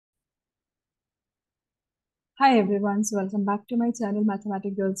Hi everyone, so welcome back to my channel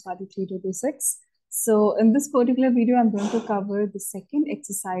Mathematics Girls Party 3226. So in this particular video, I'm going to cover the second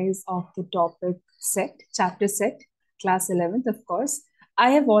exercise of the topic set, chapter set, class 11th, of course.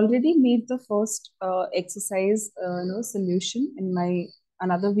 I have already made the first exercise solution in my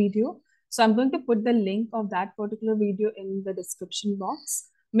another video. So I'm going to put the link of that particular video in the description box.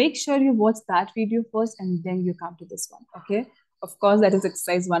 Make sure you watch that video first and then you come to this one, okay? Of course, that is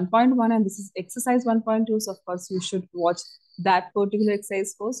exercise 1.1 and this is exercise 1.2. So, of course, you should watch that particular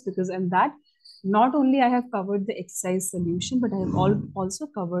exercise first because in that, not only I have covered the exercise solution, but I have also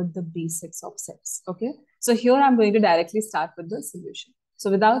covered the basics of sets. Okay. So, here I'm going to directly start with the solution.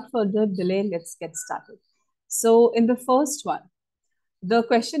 So, without further delay, let's get started. So, in the first one, the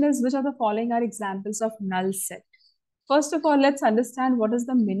question is which of the following are examples of null set? First of all, let's understand what is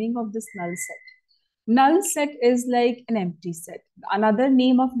the meaning of this null set. Null set is like an empty set. Another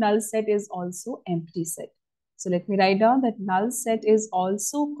name of null set is also empty set. So let me write down that null set is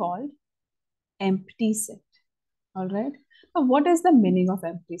also called empty set. All right. Now, what is the meaning of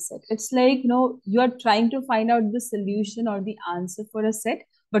empty set? It's like, you are trying to find out the solution or the answer for a set,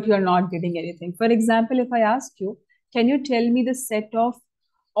 but you're not getting anything. For example, if I ask you, can you tell me the set of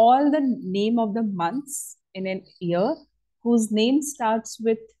all the name of the months in an year whose name starts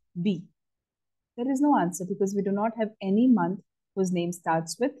with B? There is no answer because we do not have any month whose name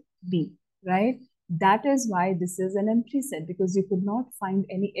starts with B, right? That is why this is an empty set because you could not find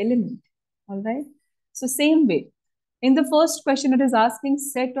any element, all right? So same way, in the first question, it is asking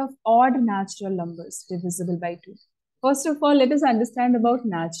set of odd natural numbers divisible by 2. First of all, let us understand about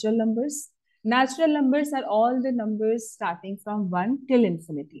natural numbers. Natural numbers are all the numbers starting from 1 till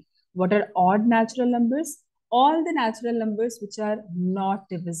infinity. What are odd natural numbers? All the natural numbers which are not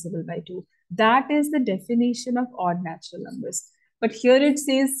divisible by 2. That is the definition of odd natural numbers. But here it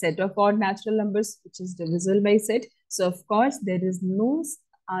says set of odd natural numbers, which is divisible by set. So, of course, there is no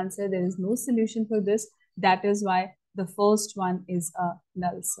answer, there is no solution for this. That is why the first one is a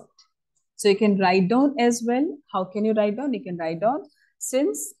null set. So, you can write down as well. How can you write down? You can write down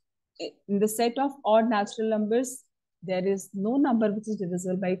since in the set of odd natural numbers, there is no number which is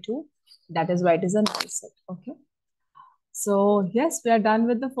divisible by 2. That is why it is a null set. Okay. So, yes, we are done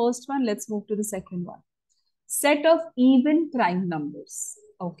with the first one. Let's move to the second one. Set of even prime numbers.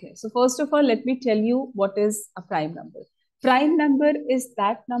 Okay, so first of all, let me tell you what is a prime number. Prime number is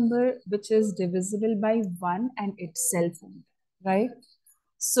that number which is divisible by 1 and itself only, right?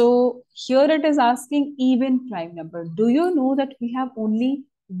 So, here it is asking even prime number. Do you know that we have only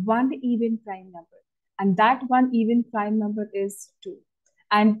one even prime number? And that one even prime number is 2.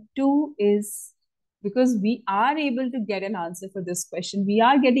 And 2 is because we are able to get an answer for this question. We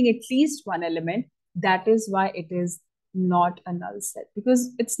are getting at least one element. That is why it is not a null set.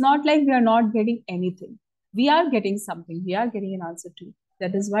 Because it's not like we are not getting anything. We are getting something. We are getting an answer too.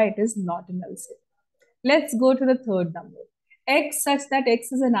 That is why it is not a null set. Let's go to the third number. X such that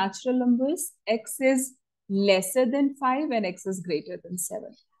x is a natural numbers. X is lesser than 5 and x is greater than 7.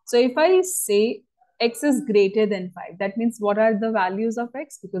 So if I say x is greater than 5. That means what are the values of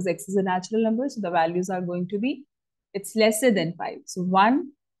x? Because x is a natural number, so the values are going to be, it's lesser than 5. So 1,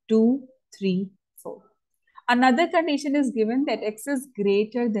 2, 3, 4. Another condition is given that x is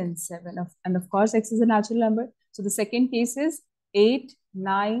greater than 7. And of course, x is a natural number. So the second case is 8,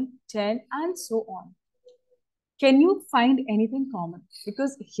 9, 10, and so on. Can you find anything common?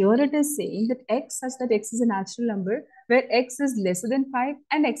 Because here it is saying that x such that x is a natural number where x is lesser than 5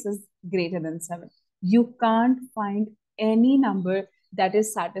 and x is greater than 7. You can't find any number that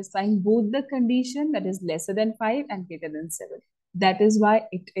is satisfying both the condition that is lesser than 5 and greater than 7. That is why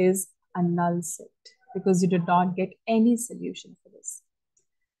it is a null set because you did not get any solution for this.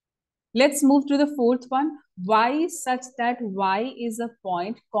 Let's move to the fourth one. Y such that y is a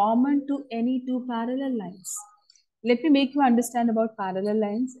point common to any two parallel lines. Let me make you understand about parallel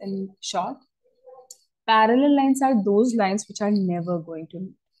lines in short. Parallel lines are those lines which are never going to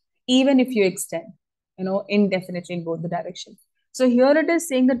meet, even if you extend, indefinitely in both the directions. So here it is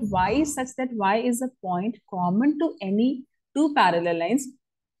saying that y is such that y is a point common to any two parallel lines.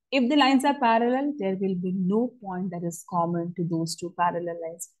 If the lines are parallel, there will be no point that is common to those two parallel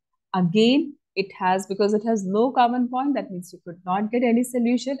lines. Again, because it has no common point, that means you could not get any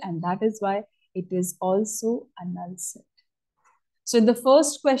solution, and that is why it is also a null set. So in the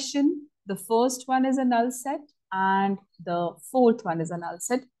first question, the first one is a null set and the fourth one is a null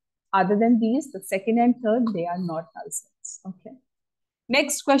set. Other than these, the second and third, they are not null sets. Okay.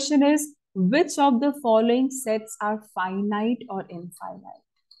 Next question is, which of the following sets are finite or infinite?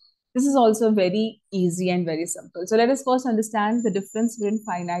 This is also very easy and very simple. So let us first understand the difference between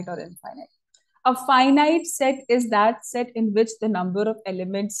finite or infinite. A finite set is that set in which the number of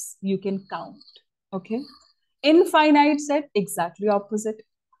elements you can count. Okay. Infinite set, exactly opposite.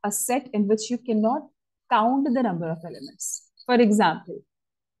 A set in which you cannot count the number of elements. For example,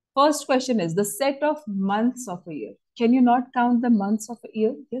 first question is the set of months of a year. Can you not count the months of a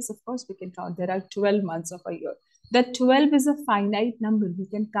year? Yes, of course we can count. There are 12 months of a year. That 12 is a finite number. We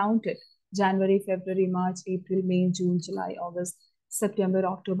can count it. January, February, March, April, May, June, July, August, September,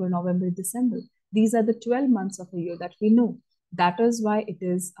 October, November, December. These are the 12 months of a year that we know. That is why it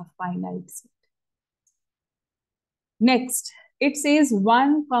is a finite set. Next, it says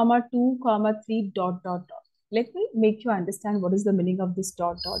 1, comma 2, comma 3, dot, dot, dot. Let me make you understand what is the meaning of this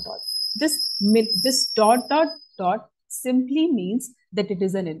dot, dot, dot. This dot, dot, dot simply means that it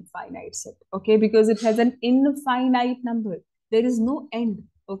is an infinite set, okay? Because it has an infinite number. There is no end,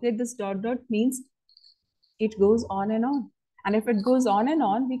 okay? This dot, dot means it goes on and on. And if it goes on and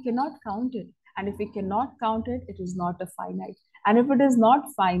on, we cannot count it. And if we cannot count it, it is not a finite. And if it is not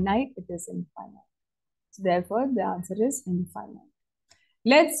finite, it is infinite. So therefore, the answer is infinite.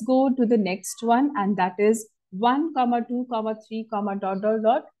 Let's go to the next one, and that is 1, comma 2, comma 3, comma dot, dot,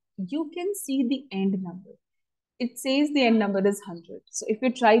 dot. You can see the end number. It says the end number is 100. So if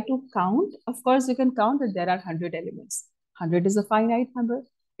you try to count, of course, you can count that there are 100 elements. 100 is a finite number.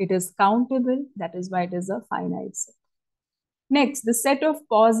 It is countable. That is why it is a finite set. Next, the set of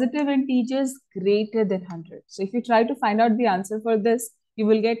positive integers greater than 100. So if you try to find out the answer for this, you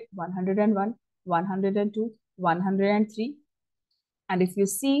will get 101, 102, 103. And if you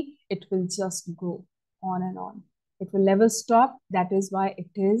see, it will just go on and on. It will never stop. That is why it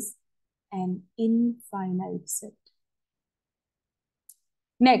is an infinite set.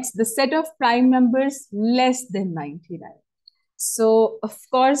 Next, the set of prime numbers less than 99. So, of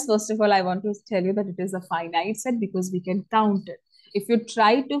course, first of all, I want to tell you that it is a finite set because we can count it. If you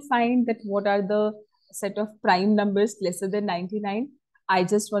try to find that what are the set of prime numbers lesser than 99, I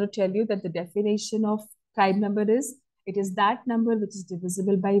just want to tell you that the definition of prime number is, it is that number which is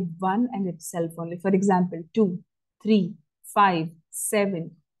divisible by 1 and itself only. For example, 2, 3, 5,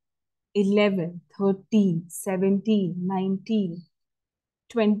 7, 11, 13, 17, 19,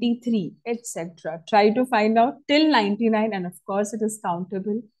 23, etc. Try to find out till 99, and of course it is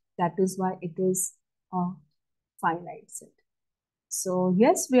countable. That is why it is a finite set. So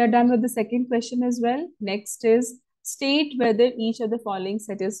yes, we are done with the second question as well. Next is state whether each of the following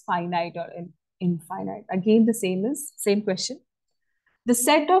set is finite or infinite. Again, the same question. The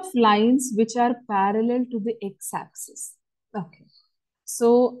set of lines which are parallel to the x-axis. Okay.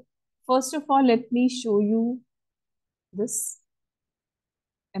 So first of all, let me show you this.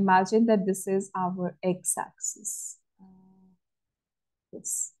 Imagine that this is our x-axis.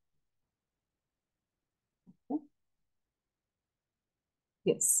 Yes. Okay.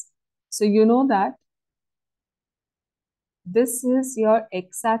 Yes. So you know that this is your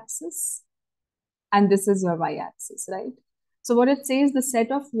x-axis and this is your y-axis, right? So what it says, the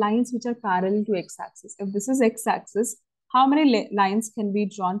set of lines which are parallel to x-axis. If this is x-axis, how many lines can be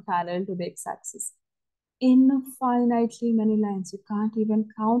drawn parallel to the x-axis? Infinitely many lines. You can't even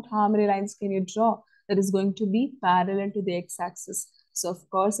count how many lines can you draw that is going to be parallel to the x-axis. So of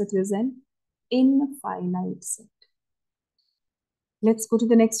course it is an infinite set. Let's go to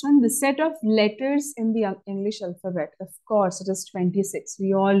the next one. The set of letters in the English alphabet. Of course, it is 26.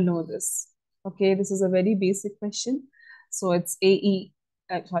 We all know this. Okay, this is a very basic question. So it's A,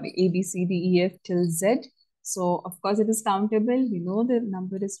 B, C, D, E, F till Z. So of course it is countable. We know the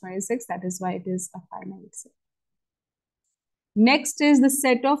number is 26. That is why it is a finite set. Next is the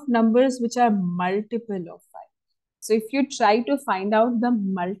set of numbers which are multiple of 5. So if you try to find out the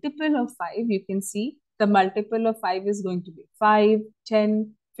multiple of 5, you can see the multiple of 5 is going to be 5,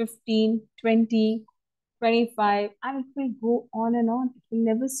 10, 15, 20, 25, and it will go on and on. It will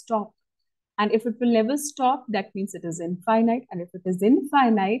never stop. And if it will never stop, that means it is infinite. And if it is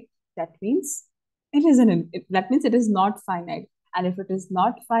infinite, that means it is not finite. And if it is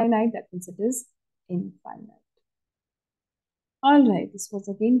not finite, that means it is infinite. All right, this was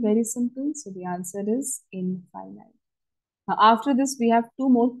again very simple. So the answer is infinite. Now, after this, we have two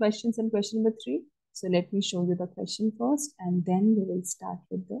more questions in question number 3. So let me show you the question first, and then we will start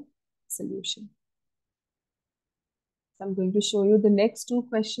with the solution. So I'm going to show you the next two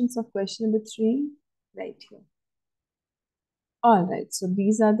questions of question number 3 right here. All right, so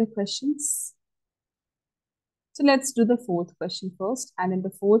these are the questions. So let's do the fourth question first. And in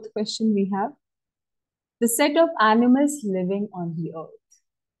the fourth question, we have the set of animals living on the earth.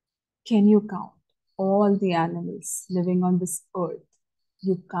 Can you count all the animals living on this earth?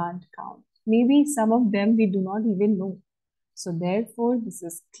 You can't count. Maybe some of them we do not even know. So therefore, this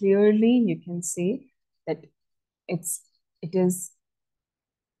is clearly, you can say that it is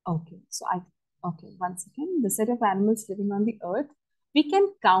okay. Okay, one second. The set of animals living on the earth, we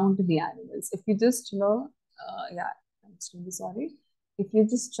can count the animals. If you just, yeah, I'm extremely sorry. If you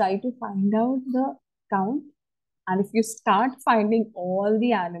just try to find out the count, and if you start finding all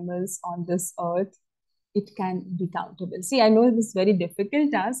the animals on this earth, it can be countable. See, I know it is very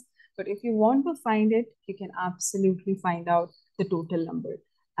difficult task, but if you want to find it, you can absolutely find out the total number.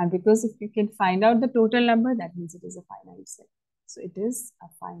 And because if you can find out the total number, that means it is a finite set. So it is a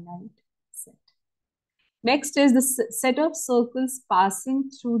finite set. Next is the set of circles passing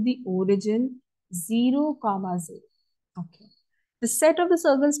through the origin 0, comma 0. Okay. The set of the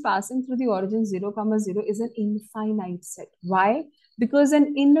circles passing through the origin 0, comma 0 is an infinite set. Why? Because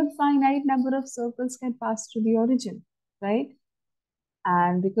an infinite number of circles can pass through the origin, right?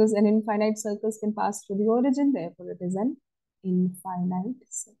 And because an infinite circles can pass through the origin, therefore it is an infinite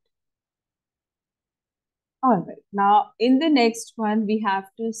set. All right. Now, in the next one, we have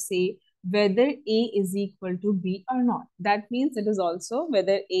to say whether A is equal to B or not. That means it is also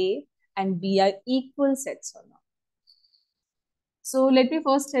whether A and B are equal sets or not. So let me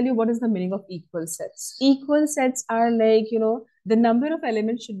first tell you what is the meaning of equal sets. Equal sets are like, the number of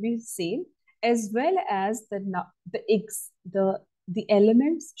elements should be same, as well as the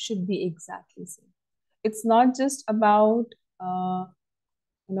elements should be exactly same. It's not just about,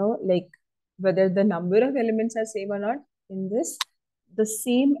 like whether the number of elements are same or not. In this, the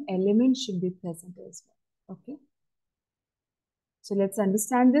same element should be present as well. Okay. So let's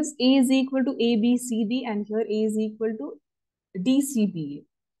understand this. A is equal to A, B, C, D, and here A is equal to D, C, B.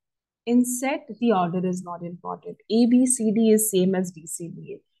 In set, the order is not important. A, B, C, D is same as D, C,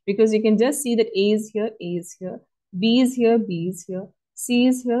 B, A. Because you can just see that A is here, A is here, B is here, B is here, C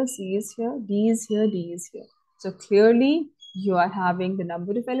is here, C is here, D is here, D is here. So clearly, you are having the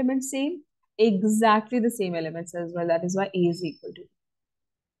number of elements same, exactly the same elements as well. That is why A is equal to.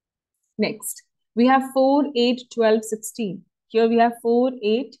 Next, we have 4, 8, 12, 16. Here we have 4,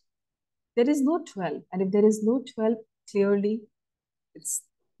 8. There is no 12. And if there is no 12, clearly it's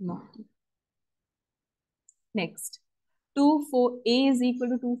not. Next, 2, 4, A is equal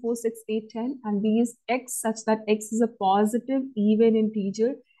to 2, 4, 6, 8, 10, and B is X such that X is a positive even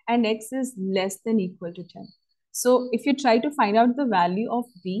integer and X is less than equal to 10. So if you try to find out the value of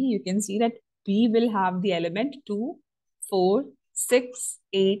B, you can see that B will have the element 2, 4, 6,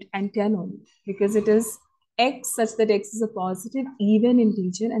 8, and 10 only, because it is X such that X is a positive even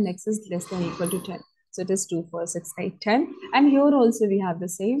integer and X is less than equal to 10. So it is 2, 4, 6, 8, 10. And here also we have the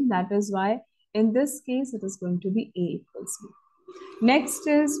same. That is why in this case, it is going to be A equals B. Next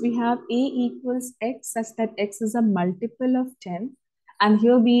is we have A equals X such that X is a multiple of 10. And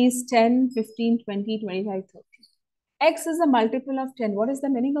here B is 10, 15, 20, 25, 30. X is a multiple of 10. What is the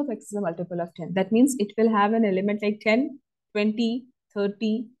meaning of X is a multiple of 10? That means it will have an element like 10, 20,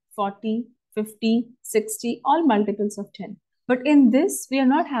 30, 40, 50, 60, all multiples of 10. But in this, we are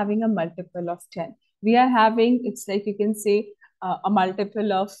not having a multiple of 10. We are having, it's like you can say a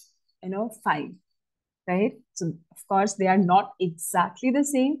multiple of 5, right? So of course they are not exactly the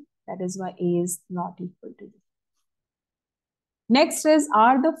same. That is why A is not equal to B. Next is,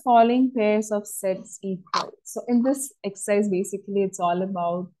 are the following pairs of sets equal? So in this exercise, basically it's all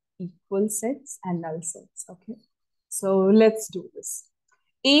about equal sets and null sets. Okay. So let's do this.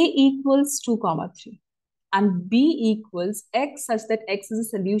 A equals 2, 3 and B equals X such that X is a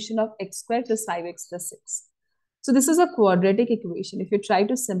solution of X squared plus 5X plus 6. So this is a quadratic equation. If you try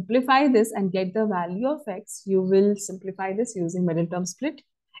to simplify this and get the value of X, you will simplify this using middle term split.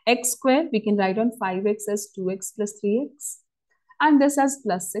 X squared, we can write on 5X as 2X plus 3X. And this as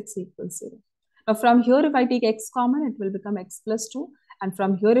plus 6 equals 0. Now from here, if I take X common, it will become X plus 2. And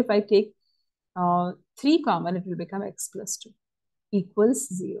from here, if I take 3 common, it will become X plus 2 equals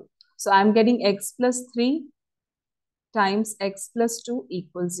 0. So I'm getting X plus 3 times X plus 2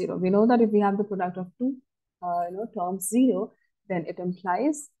 equals 0. We know that if we have the product of two terms 0, then it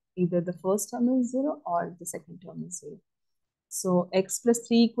implies either the first term is 0 or the second term is 0. So X plus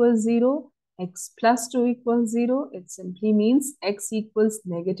 3 equals 0, X plus 2 equals 0. It simply means X equals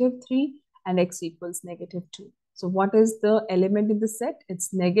negative 3 and X equals negative 2. So what is the element in the set?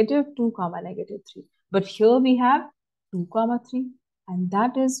 It's negative 2 comma negative 3. But here we have 2 comma 3, and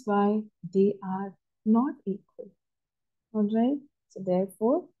that is why they are not equal. All right. So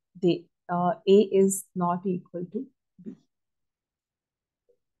therefore, A is not equal to B.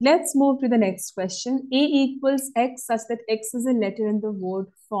 Let's move to the next question. A equals X such that X is a letter in the word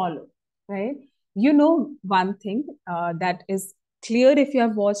follow, right? You know one thing that is clear if you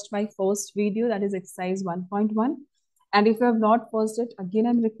have watched my first video, that is exercise 1.1. And if you have not watched it, again,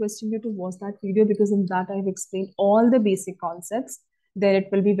 I'm requesting you to watch that video, because in that I've explained all the basic concepts. Then it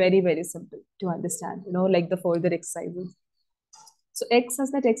will be very, very simple to understand, like the further exercises. So X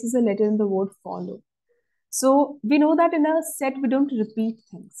says that X is a letter in the word follow. So we know that in a set, we don't repeat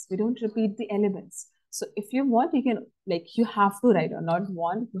things. We don't repeat the elements. So if you want, you can, you have to write on, not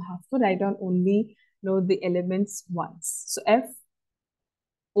one, you have to write on only, the elements once. So F,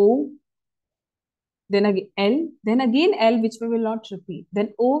 O, then again L, then again L, which we will not repeat,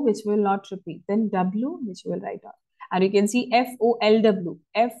 then O, which we will not repeat, then W, which we will write on. And you can see F, O, L, W,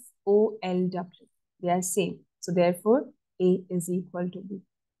 F, O, L, W. They are same. So therefore, A is equal to B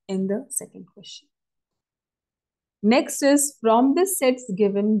in the second question. Next is, from the sets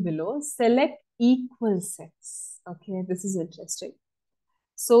given below, select equal sets. Okay, this is interesting.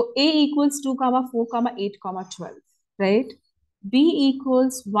 So A equals 2, 4, 8, 12, right? B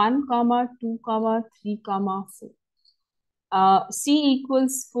equals 1, 2, 3, 4. C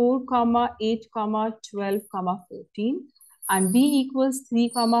equals 4, 8, 12, 14. And B equals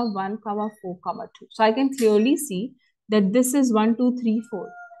 3, 1, 4, 2. So I can clearly see that this is 1, 2, 3,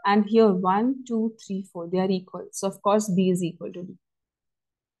 4. And here 1, 2, 3, 4. They are equal. So of course B is equal to D.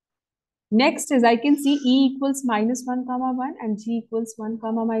 Next is, I can see E equals -1, 1 and G equals 1,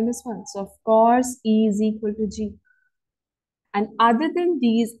 -1. So of course E is equal to G. And other than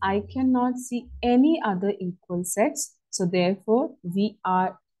these, I cannot see any other equal sets. So therefore, we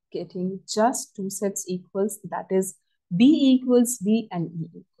are getting just two sets equals, that is B equals D and E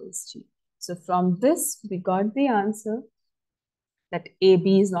equals G. So from this, we got the answer that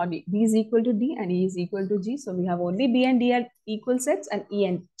B is equal to D and E is equal to G. So we have only B and D are equal sets and E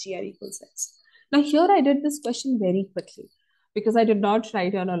and G are equal sets. Now here I did this question very quickly because I did not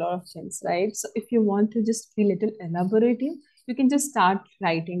write on a lot of things, right? So if you want to just be a little elaborative, you can just start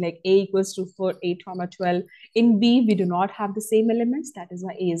writing like A equals to 4, 8, 12. In B, we do not have the same elements. That is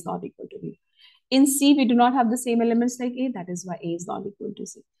why A is not equal to B. In C, we do not have the same elements like A. That is why A is not equal to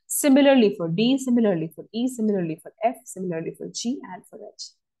C. Similarly for D, similarly for E, similarly for F, similarly for G and for H.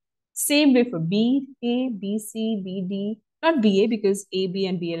 Same way for B, A, B, C, B, D. Not B, A, because A, B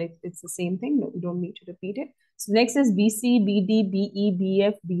and B, it's the same thing. No, we don't need to repeat it. So next is B, C, B, D, B, E, B,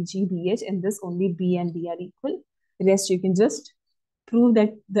 F, B, G, B, H. In this, only B and D are equal. The rest, you can just prove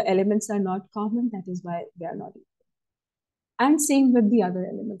that the elements are not common. That is why they are not equal. And same with the other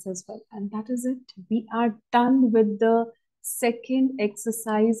elements as well. And that is it. We are done with the second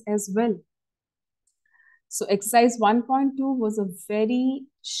exercise as well. So exercise 1.2 was a very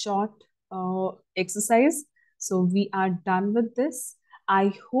short exercise. So we are done with this.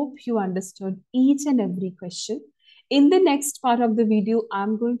 I hope you understood each and every question. In the next part of the video,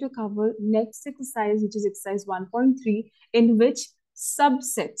 I'm going to cover next exercise, which is exercise 1.3, in which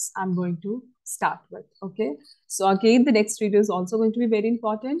subsets I'm going to start with. Okay. So again, the next video is also going to be very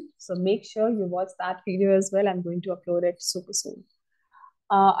important. So make sure you watch that video as well. I'm going to upload it super soon.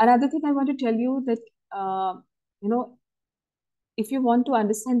 Another thing I want to tell you that, if you want to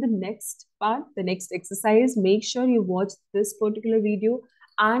understand the next part, the next exercise, make sure you watch this particular video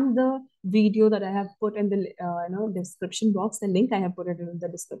and the video that I have put in the description box. The link I have put it in the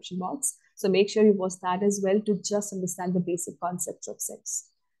description box. So make sure you watch that as well to just understand the basic concepts of sets.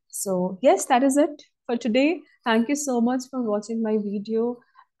 So yes, that is it for today. Thank you so much for watching my video.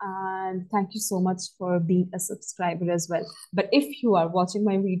 And thank you so much for being a subscriber as well. But if you are watching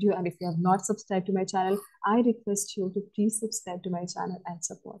my video and if you have not subscribed to my channel, I request you to please subscribe to my channel and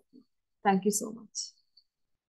support me. Thank you so much.